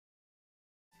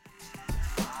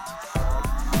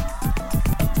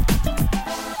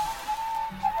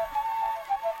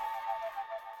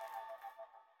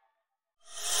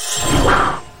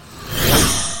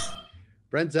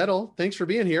Brent Zettel, thanks for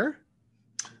being here.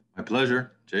 My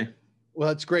pleasure, Jay. Well,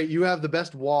 it's great. You have the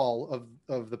best wall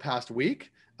of the past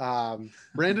week.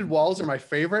 Branded walls are my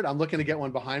favorite. I'm looking to get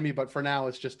one behind me, but for now,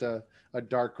 it's just a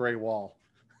dark gray wall.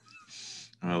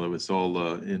 Well, it was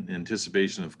all in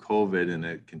anticipation of COVID, and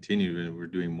it continued. And we're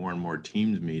doing more and more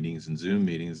Teams meetings and Zoom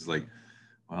meetings. It's like,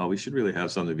 well, we should really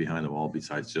have something behind the wall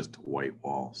besides just a white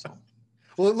wall. So,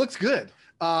 well, it looks good.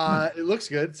 It looks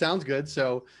good. Sounds good.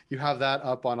 So you have that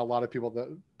up on a lot of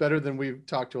people, better than we've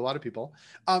talked to a lot of people.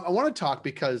 I want to talk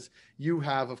because you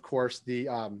have, of course, the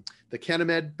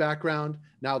CanniMed background,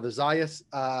 now the Zias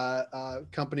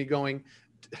company going,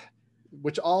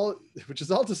 which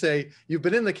is all to say you've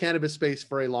been in the cannabis space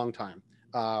for a long time,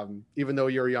 even though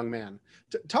you're a young man.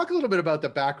 Talk a little bit about the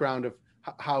background of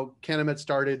how CanniMed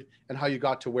started and how you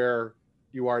got to where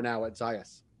you are now at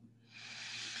Zias.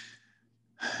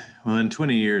 Well, in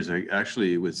 20 years,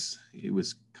 it was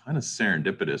kind of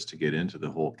serendipitous to get into the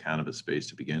whole cannabis space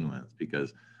to begin with,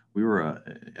 because we were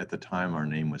at the time our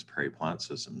name was Prairie Plant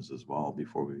Systems as well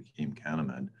before we became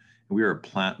CanniMed. And we were a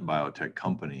plant biotech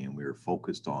company, and we were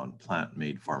focused on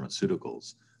plant-made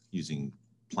pharmaceuticals, using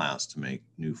plants to make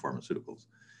new pharmaceuticals.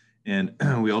 And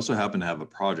we also happened to have a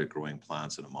project growing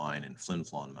plants in a mine in Flin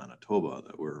Flon, Manitoba,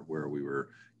 where we were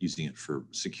using it for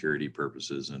security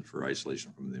purposes and for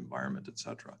isolation from the environment, et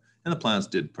cetera. And the plants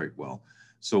did quite well.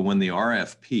 So when the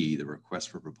RFP, the request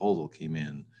for proposal, came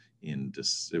in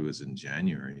it was in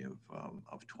January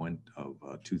of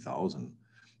 2000,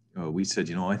 we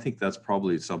said, I think that's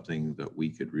probably something that we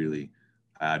could really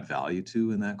add value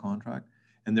to in that contract.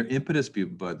 And their impetus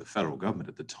by the federal government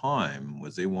at the time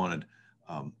was they wanted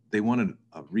a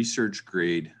research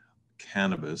grade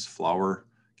cannabis flower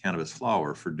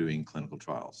for doing clinical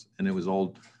trials. And it was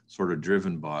all sort of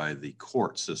driven by the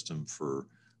court system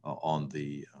on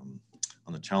the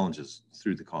challenges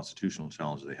through the constitutional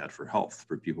challenges they had for health,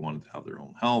 for people wanted to have their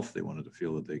own health. They wanted to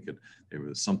feel that there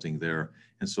was something there.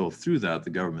 And so through that, the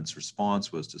government's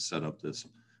response was to set up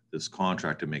this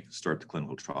contract to start the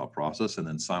clinical trial process, and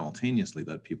then simultaneously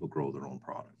let people grow their own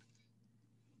product.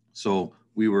 So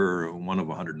we were one of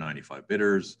 195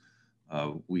 bidders.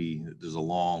 There's a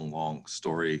long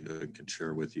story I can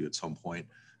share with you at some point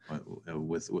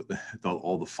with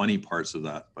all the funny parts of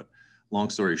that. But long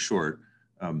story short,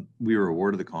 we were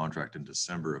awarded the contract in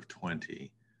December of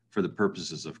 20 for the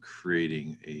purposes of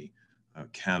creating a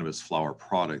cannabis flower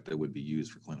product that would be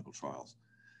used for clinical trials.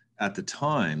 At the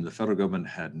time, the federal government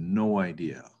had no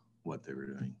idea what they were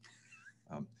doing.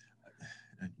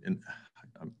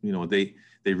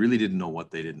 They really didn't know what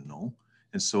they didn't know.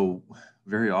 And so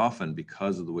very often,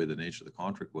 because of the way the nature of the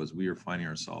contract was, we were finding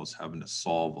ourselves having to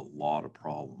solve a lot of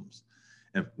problems.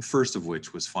 And first of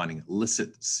which was finding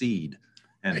illicit seed.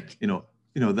 And,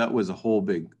 that was a whole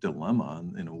big dilemma.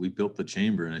 And, we built the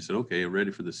chamber, and I said, okay, ready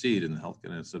for the seed. And the health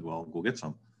guy said, well, go get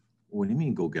some. What do you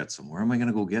mean go get some? Where am I going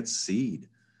to go get seed?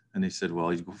 And they said,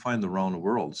 well, you go find them around the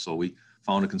world. So we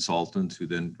found a consultant who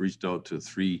then reached out to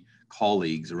 3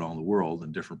 colleagues around the world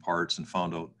in different parts and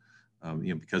found out,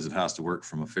 because it has to work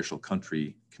from official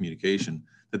country communication,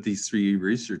 that these 3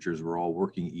 researchers were all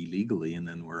working illegally and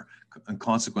then were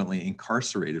consequently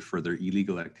incarcerated for their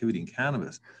illegal activity in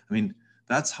cannabis. I mean,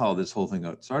 that's how this whole thing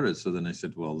got started. So then I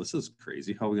said, well, this is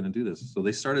crazy. How are we going to do this? So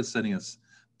they started sending us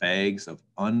bags of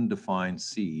undefined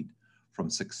seed from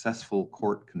successful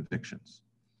court convictions.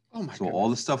 Oh my So goodness. all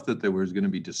the stuff that was going to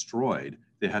be destroyed,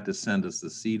 they had to send us the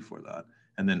seed for that.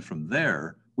 And then from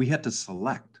there, we had to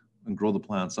select and grow the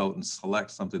plants out and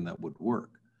select something that would work.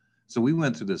 So we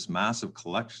went through this massive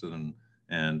collection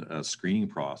and screening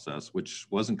process, which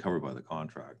wasn't covered by the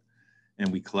contract. And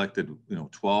we collected,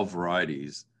 12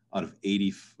 varieties out of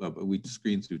 80. We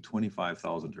screened through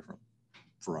 25,000 different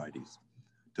varieties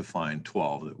to find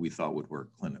 12 that we thought would work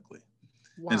clinically.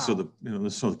 Wow. And so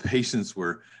the patients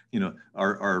were,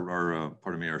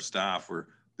 our staff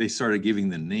they started giving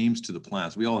the names to the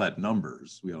plants. We all had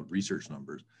numbers, we had research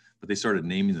numbers, but they started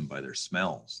naming them by their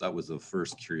smells. That was the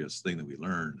first curious thing that we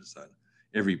learned, is that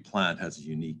every plant has a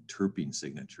unique terpene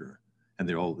signature. And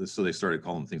so they started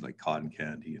calling them things like cotton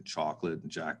candy and chocolate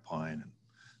and jack pine and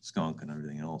skunk and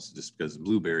everything else, just because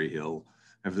Blueberry Hill,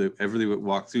 every they would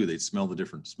walk through, they'd smell the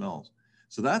different smells.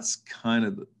 So that's kind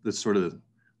of the sort of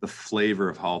the flavor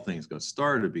of how things got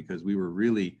started, because we were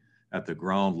really at the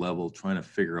ground level trying to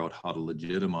figure out how to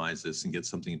legitimize this and get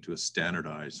something into a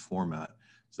standardized format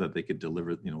so that they could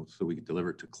deliver, so we could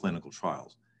deliver it to clinical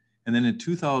trials. And then in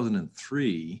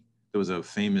 2003, there was a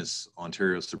famous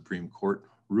Ontario Supreme Court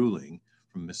ruling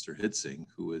from Mr. Hitzing,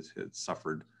 who had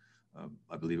suffered,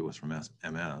 I believe it was from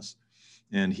MS,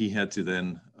 and he had to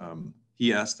then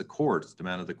he asked the courts,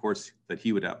 demanded the courts that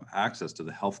he would have access to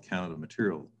the Health Canada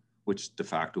material, which de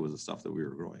facto was the stuff that we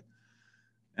were growing.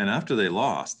 And after they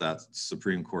lost that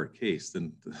Supreme Court case,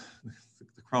 then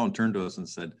the Crown turned to us and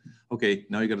said, okay,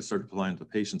 now you got to start applying to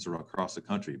patients across the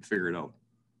country, figure it out.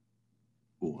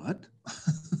 What?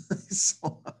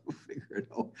 So figure it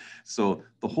out. So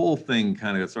the whole thing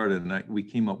kind of got started, and we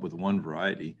came up with one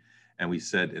variety, and we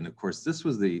said, and of course, this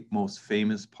was the most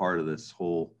famous part of this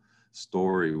whole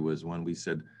story, was when we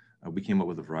said, we came up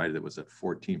with a variety that was at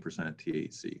 14%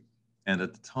 THC. And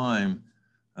at the time,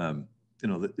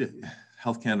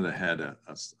 Health Canada had a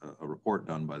report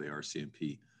done by the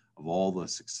RCMP of all the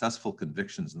successful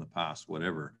convictions in the past,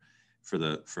 whatever, for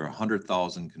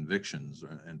 100,000 convictions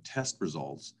and test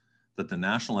results, that the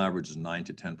national average is 9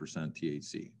 to 10%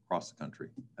 THC across the country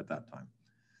at that time.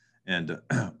 And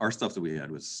our stuff that we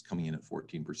had was coming in at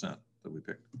 14% that we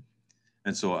picked.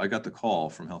 And so I got the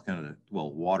call from Health Canada,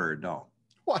 well, water it down.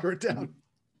 Water it down.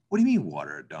 What do you mean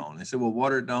water it down? They said, well,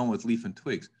 water it down with leaf and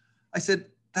twigs. I said,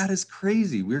 that is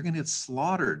crazy. We're going to get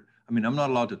slaughtered. I mean, I'm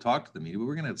not allowed to talk to the media, but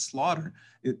we're going to get slaughtered.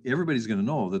 Everybody's going to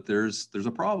know that there's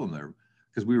a problem there,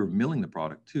 because we were milling the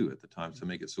product too at the time to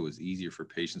make it so it was easier for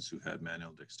patients who had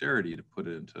manual dexterity to put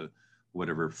it into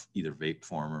whatever, either vape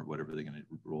form or whatever they're going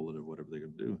to roll it or whatever they're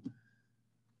going to do.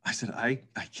 I said, I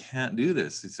can't do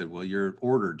this. He said, well, you're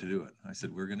ordered to do it. I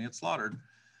said, we're going to get slaughtered.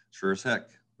 Sure as heck,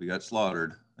 we got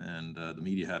slaughtered. And the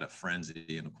media had a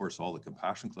frenzy. And of course, all the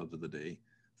compassion clubs of the day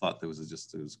thought it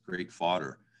was great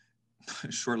fodder.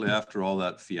 Shortly after all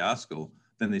that fiasco,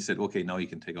 then they said, okay, now you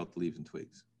can take out the leaves and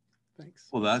twigs. Thanks.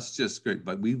 Well, that's just great.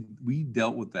 But we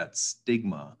dealt with that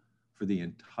stigma for the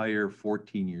entire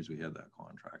 14 years we had that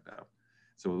contract out.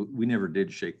 So we never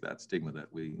did shake that stigma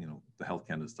that the Health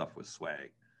Canada stuff was swag.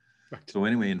 Right. So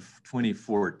anyway, in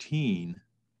 2014,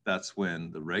 that's when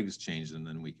the regs changed, and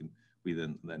then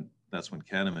then that's when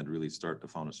CanAmed really started to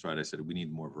find a stride. I said, we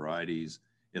need more varieties.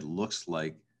 It looks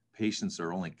like patients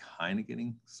are only kind of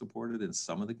getting supported in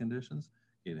some of the conditions.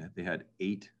 They had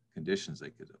 8 conditions they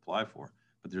could apply for,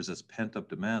 but there's this pent up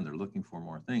demand. They're looking for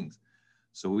more things.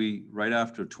 So right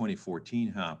after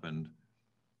 2014 happened,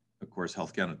 of course,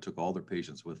 Health Canada took all their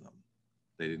patients with them.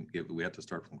 We had to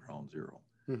start from ground zero.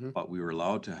 Mm-hmm. But we were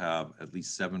allowed to have at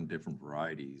least 7 different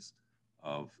varieties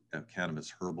of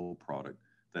cannabis herbal product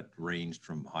that ranged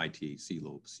from high THC,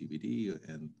 low CBD,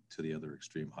 and to the other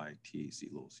extreme, high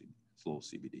THC, low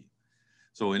CBD.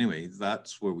 So anyway,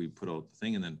 that's where we put out the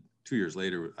thing. And then 2 years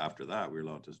later, after that, we were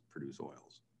allowed to produce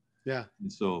oils. Yeah.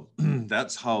 And so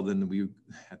that's how then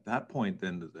at that point,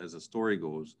 then as the story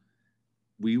goes,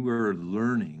 we were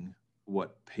learning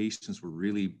what patients were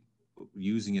really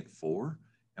using it for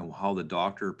and how the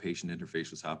doctor-patient interface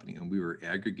was happening. And we were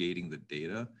aggregating the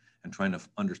data and trying to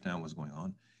understand what's going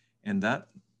on. And that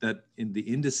in the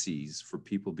indices for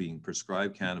people being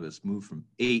prescribed cannabis moved from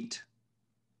 8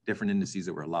 different indices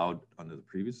that were allowed under the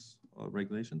previous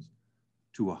regulations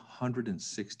to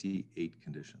 168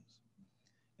 conditions.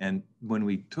 And when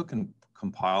we took and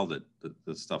compiled it,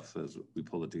 the stuff as we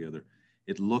pulled it together,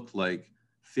 it looked like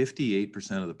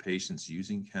 58% of the patients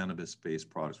using cannabis-based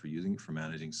products were using it for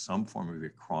managing some form of a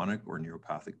chronic or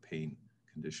neuropathic pain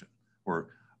condition or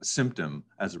a symptom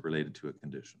as it related to a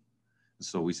condition.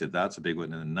 So we said that's a big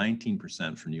one. And then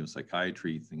 19% for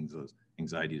neuropsychiatry, things like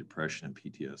anxiety, depression, and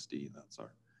PTSD. And so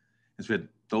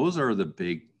those are the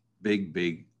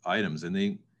big items. And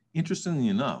they, interestingly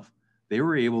enough, they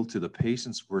were able to, the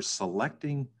patients were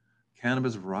selecting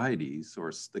cannabis varieties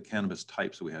or the cannabis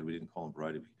types that we had. We didn't call them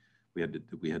variety. We had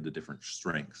the different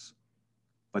strengths,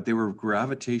 but they were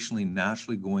gravitationally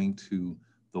naturally going to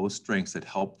those strengths that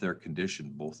helped their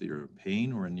condition, both either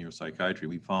pain or in neuropsychiatry.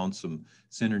 We found some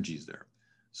synergies there.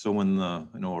 So when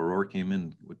Aurora came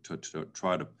in to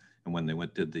try to, and when they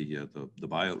did the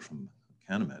buyout from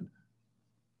CanAmed,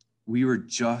 we were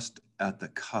just at the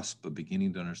cusp of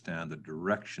beginning to understand the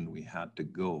direction we had to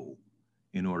go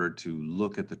in order to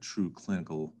look at the true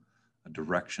clinical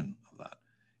direction of that.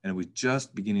 And it was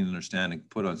just beginning to understand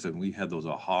and we had those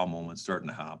aha moments starting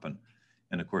to happen.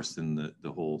 And of course, then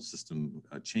the whole system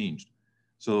changed.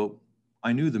 So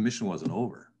I knew the mission wasn't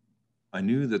over. I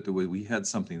knew that the way we had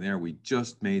something there, we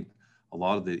just made a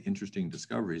lot of the interesting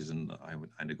discoveries, and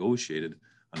I negotiated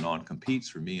a non-competes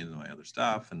for me and my other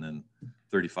staff, and then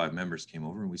 35 members came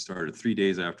over, and we started 3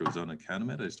 days after it was done at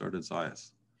CanAmed, I started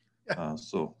Zias.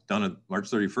 So done at March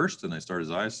 31st, and I started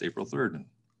Zias April 3rd, and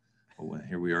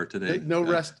here we are today. No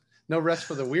rest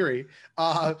for the weary,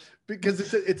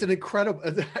 because it's an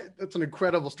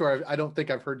incredible story. I don't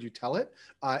think I've heard you tell it.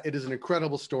 It is an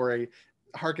incredible story,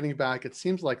 harkening back. It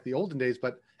seems like the olden days,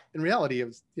 but in reality, it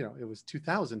was, it was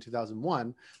 2000,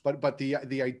 2001. But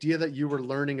the idea that you were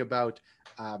learning about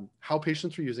how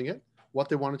patients were using it, what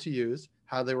they wanted to use,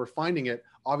 how they were finding it,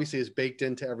 obviously is baked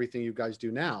into everything you guys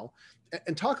do now.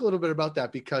 And talk a little bit about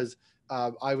that, because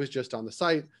I was just on the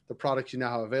site. The products you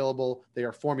now have available, they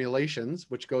are formulations,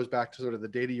 which goes back to sort of the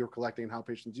data you're collecting and how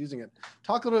patients are using it.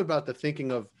 Talk a little bit about the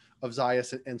thinking of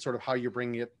Zias and sort of how you're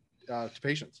bringing it to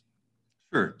patients.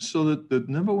 Sure. So the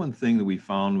number one thing that we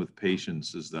found with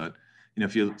patients is that,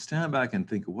 if you stand back and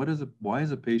think, why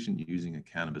is a patient using a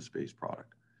cannabis-based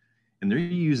product? And they're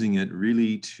using it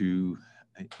really to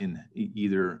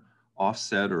either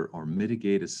offset or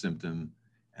mitigate a symptom,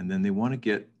 and then they want to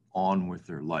get on with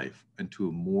their life into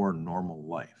a more normal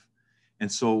life.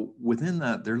 And so within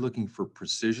that, they're looking for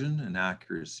precision and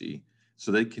accuracy,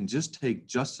 so they can just take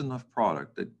just enough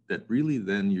product that really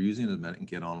then you're using it and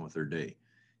get on with their day.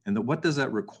 And what does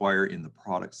that require in the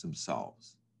products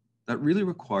themselves? That really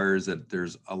requires that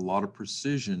there's a lot of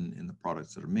precision in the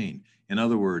products that are made. In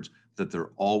other words, that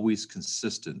they're always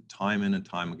consistent time in and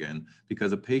time again,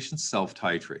 because a patient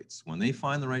self-titrates. When they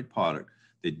find the right product,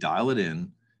 they dial it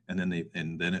in, and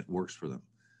then it works for them.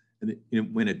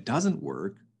 And when it doesn't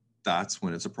work, that's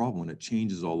when it's a problem, when it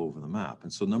changes all over the map.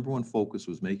 And so number one focus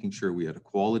was making sure we had a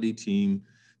quality team,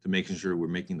 to making sure we're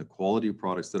making the quality of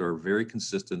products that are very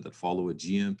consistent, that follow a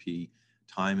GMP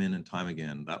time in and time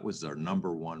again. That was our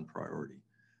number one priority.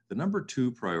 The number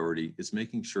two priority is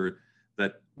making sure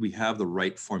that we have the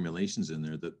right formulations in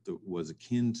there that was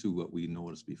akin to what we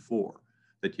noticed before,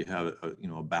 that you have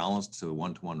a balanced to a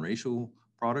 1-to-1 ratio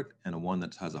product and a one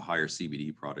that has a higher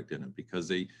CBD product in it,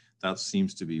 because that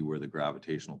seems to be where the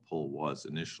gravitational pull was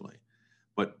initially.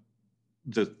 But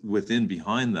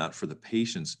behind that for the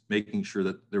patients, making sure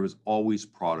that there was always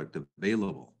product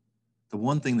available. The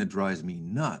one thing that drives me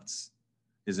nuts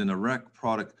is in a rec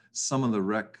product, some of the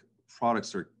rec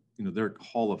products are, they're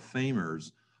Hall of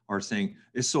Famers are saying,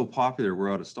 it's so popular,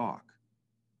 we're out of stock.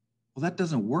 Well, that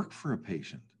doesn't work for a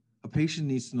patient. A patient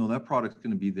needs to know that product's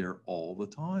going to be there all the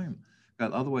time.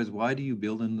 Otherwise, why do you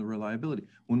build in the reliability?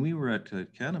 When we were at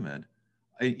CanniMed,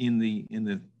 in the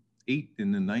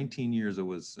 19 years I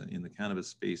was in the cannabis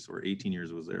space, or 18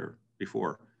 years I was there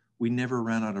before, we never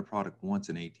ran out of product once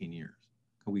in 18 years.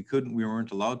 We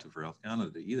weren't allowed to for Health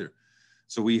Canada either.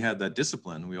 So we had that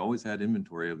discipline. We always had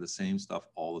inventory of the same stuff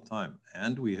all the time.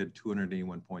 And we had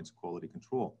 281 points of quality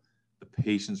control. The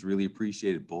patients really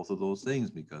appreciated both of those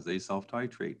things because they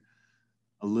self-titrate.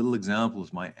 A little example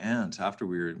is my aunt, after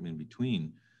we were in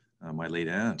between, my late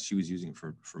aunt, she was using it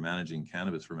for managing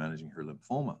cannabis, for managing her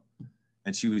lymphoma.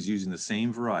 And she was using the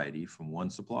same variety from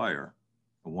one supplier.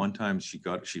 And one time she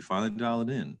finally dialed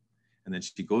it in, and then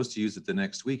she goes to use it the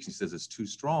next week. She says it's too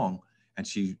strong, and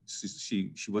she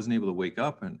wasn't able to wake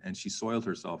up, and she soiled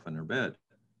herself in her bed.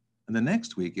 And the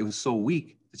next week it was so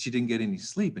weak that she didn't get any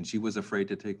sleep, and she was afraid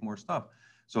to take more stuff.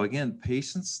 So again,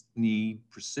 patients need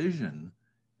precision,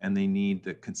 and they need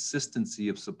the consistency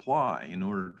of supply in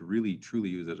order to really truly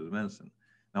use it as medicine.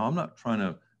 Now, I'm not trying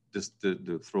to just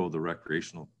to throw the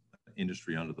recreational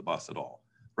industry under the bus at all.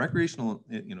 Recreational,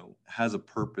 has a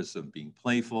purpose of being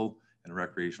playful and a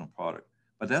recreational product,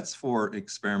 but that's for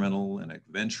experimental and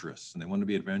adventurous, and they want to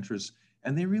be adventurous,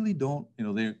 and they really don't,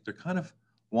 they're kind of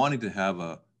wanting to have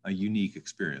a unique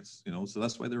experience, so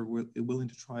that's why they're willing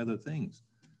to try other things.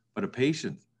 But a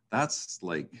patient, that's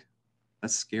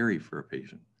scary for a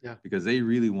patient, because they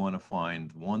really want to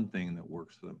find one thing that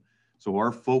works for them. So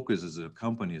our focus as a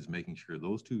company is making sure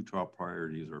those two top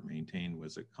priorities are maintained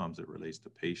as it relates to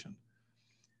patient.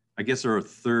 I guess our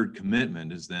third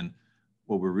commitment is then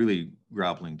what we're really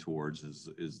grappling towards is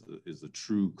the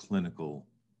true clinical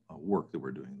work that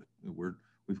we're doing.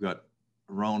 We've got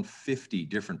around 50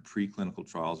 different preclinical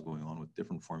trials going on with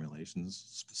different formulations,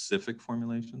 specific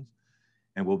formulations,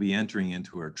 and we'll be entering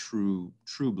into our true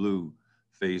blue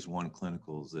phase 1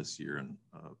 clinicals this year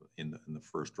in the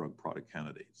first drug product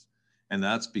candidates. And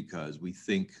that's because we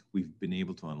think we've been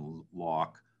able to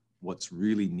unlock what's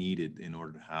really needed in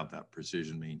order to have that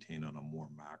precision maintained on a more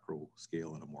macro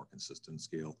scale and a more consistent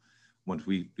scale once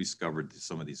we discovered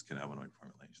some of these cannabinoid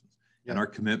formulations. And our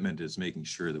commitment is making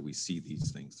sure that we see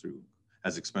these things through,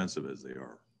 as expensive as they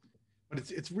are. But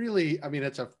it's really,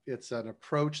 it's an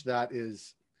approach that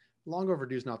is long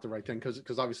overdue is not the right thing,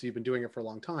 because obviously you've been doing it for a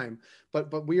long time,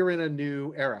 but we are in a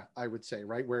new era, I would say,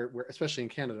 right? Where especially in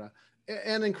Canada,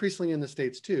 and increasingly in the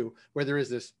States too, where there is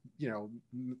this,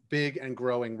 big and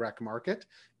growing rec market,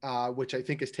 which I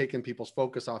think has taken people's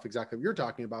focus off exactly what you're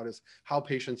talking about, is how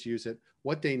patients use it,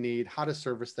 what they need, how to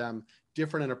service them,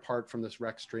 different and apart from this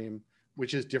rec stream,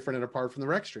 which is different and apart from the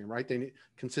rec stream, right? They need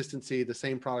consistency, the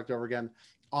same product over again.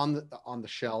 on the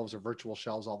shelves or virtual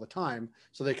shelves all the time,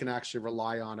 so they can actually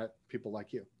rely on it. People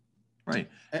like you. Right.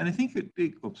 And I think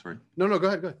sorry. No, go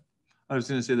ahead. I was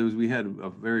going to say we had a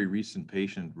very recent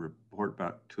patient report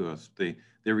back to us. They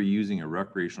were using a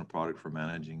recreational product for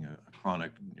managing a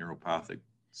chronic neuropathic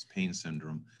pain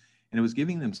syndrome, and it was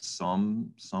giving them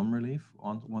some relief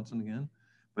once and again,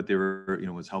 but they were,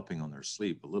 was helping on their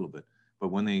sleep a little bit. But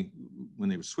when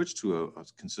they switched to a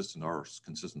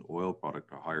consistent oil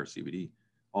product or higher CBD,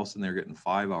 all of a sudden they're getting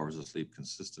 5 hours of sleep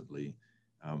consistently.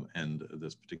 And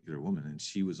this particular woman, and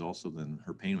she was also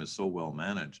her pain was so well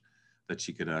managed that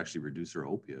she could actually reduce her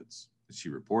opiates. She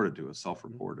reported to us,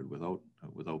 self-reported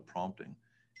without prompting.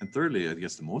 And thirdly, I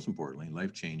guess the most importantly,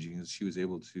 life-changing, is she was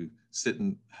able to sit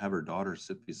and have her daughter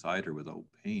sit beside her without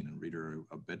pain and read her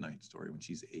a bedtime story when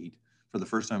she's 8, for the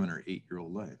first time in her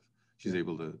 8-year-old life. She's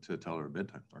able to tell her a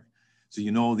bedtime story.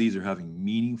 So these are having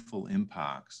meaningful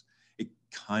impacts. It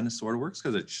kind of sort of works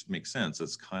because it makes sense.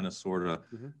 It's kind of sort of,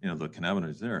 the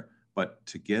cannabinoids there. But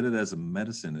to get it as a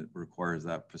medicine, it requires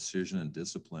that precision and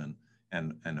discipline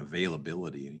and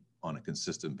availability on a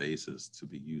consistent basis to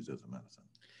be used as a medicine.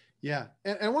 Yeah.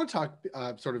 And I want to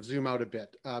talk, sort of zoom out a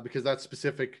bit, because that's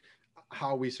specific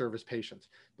how we service patients.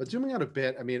 But zooming out a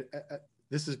bit, I mean,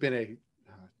 this has been a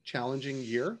challenging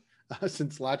year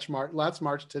since last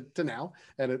March to now,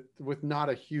 and with not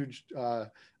a huge,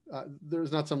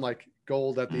 there's not some like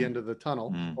gold at the end of the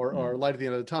tunnel or light at the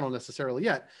end of the tunnel necessarily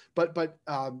yet. But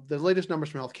the latest numbers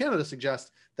from Health Canada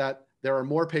suggest that there are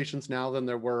more patients now than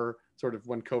there were sort of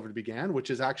when COVID began, which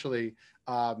is actually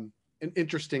an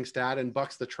interesting stat and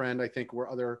bucks the trend, I think, where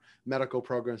other medical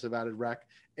programs have added rec.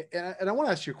 And I want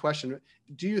to ask you a question.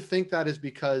 Do you think that is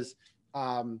because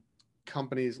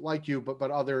companies like you,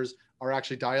 but others are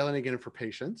actually dialing in for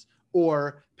patients,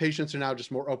 or patients are now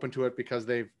just more open to it because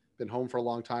they've been home for a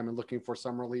long time and looking for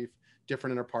some relief,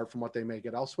 different and apart from what they may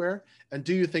get elsewhere? And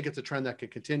do you think it's a trend that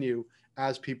could continue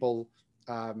as people,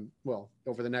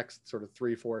 over the next sort of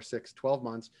 3, 4, 6, 12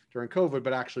 months during COVID,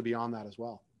 but actually beyond that as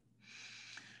well?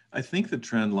 I think the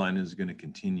trend line is going to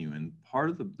continue. And part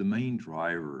of the main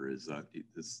driver is that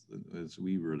as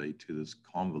we relate to this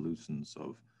convolutions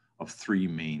of 3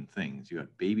 main things. You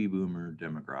got baby boomer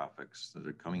demographics that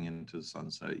are coming into the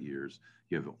sunset years.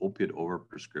 You have opiate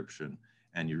overprescription,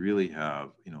 and you really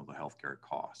have, the healthcare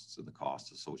costs and the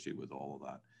costs associated with all of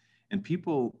that. And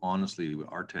people, honestly,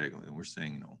 our tagline, we're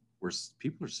saying,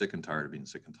 people are sick and tired of being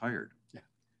sick and tired. Yeah.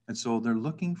 And so they're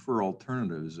looking for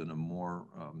alternatives in a more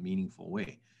meaningful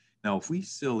way. Now, if we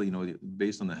still,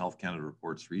 based on the Health Canada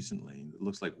reports recently, it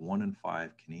looks like 1 in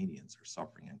 5 Canadians are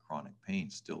suffering in chronic pain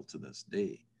still to this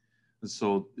day. And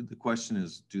so the question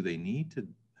is, do they need to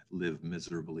live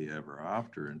miserably ever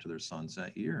after into their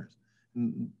sunset years?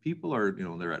 And people are,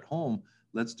 they're at home.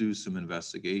 Let's do some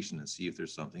investigation and see if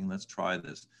there's something. Let's try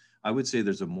this. I would say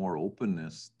there's a more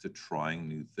openness to trying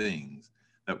new things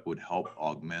that would help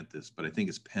augment this. But I think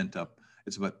it's pent up.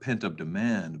 It's about pent up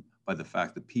demand by the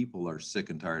fact that people are sick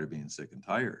and tired of being sick and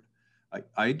tired.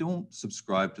 I don't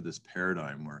subscribe to this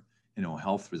paradigm where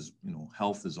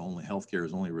healthcare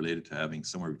is only related to having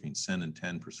somewhere between 7 and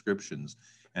 10 prescriptions,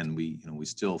 and we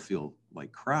still feel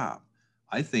like crap.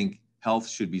 I think health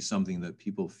should be something that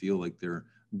people feel like they're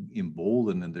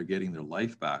emboldened and they're getting their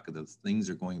life back, that things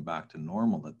are going back to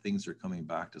normal, that things are coming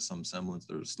back to some semblance,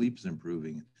 their sleep is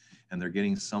improving, and they're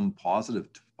getting some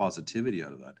positivity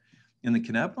out of that. And the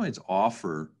cannabinoids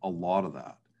offer a lot of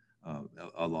that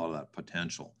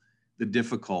potential. The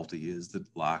difficulty is the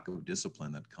lack of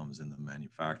discipline that comes in the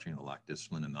manufacturing, the lack of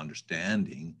discipline and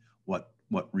understanding what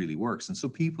really works. And so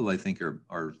people, I think,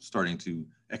 are starting to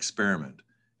experiment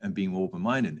and being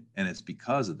open-minded. And it's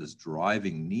because of this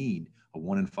driving need of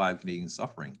 1 in 5 Canadians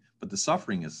suffering. But the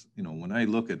suffering is, when I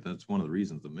look at, that's one of the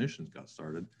reasons the missions got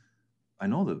started. I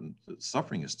know that the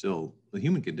suffering is still, the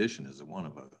human condition is one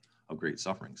of great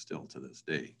suffering still to this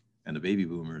day. And the baby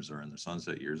boomers are in their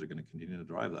sunset years are going to continue to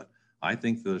drive that. I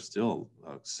think there's still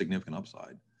a significant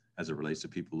upside as it relates to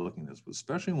people looking at this, but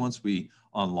especially once we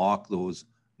unlock those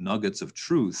nuggets of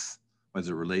truth as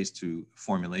it relates to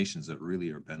formulations that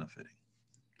really are benefiting.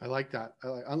 I like that. I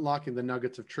like unlocking the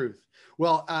nuggets of truth.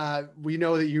 Well, we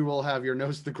know that you will have your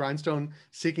nose to the grindstone,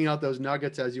 seeking out those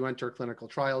nuggets as you enter clinical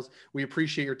trials. We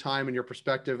appreciate your time and your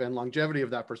perspective and longevity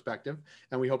of that perspective.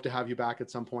 And we hope to have you back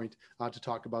at some point to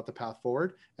talk about the path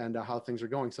forward and how things are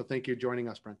going. So thank you for joining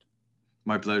us, Brent.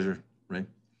 My pleasure, Ray.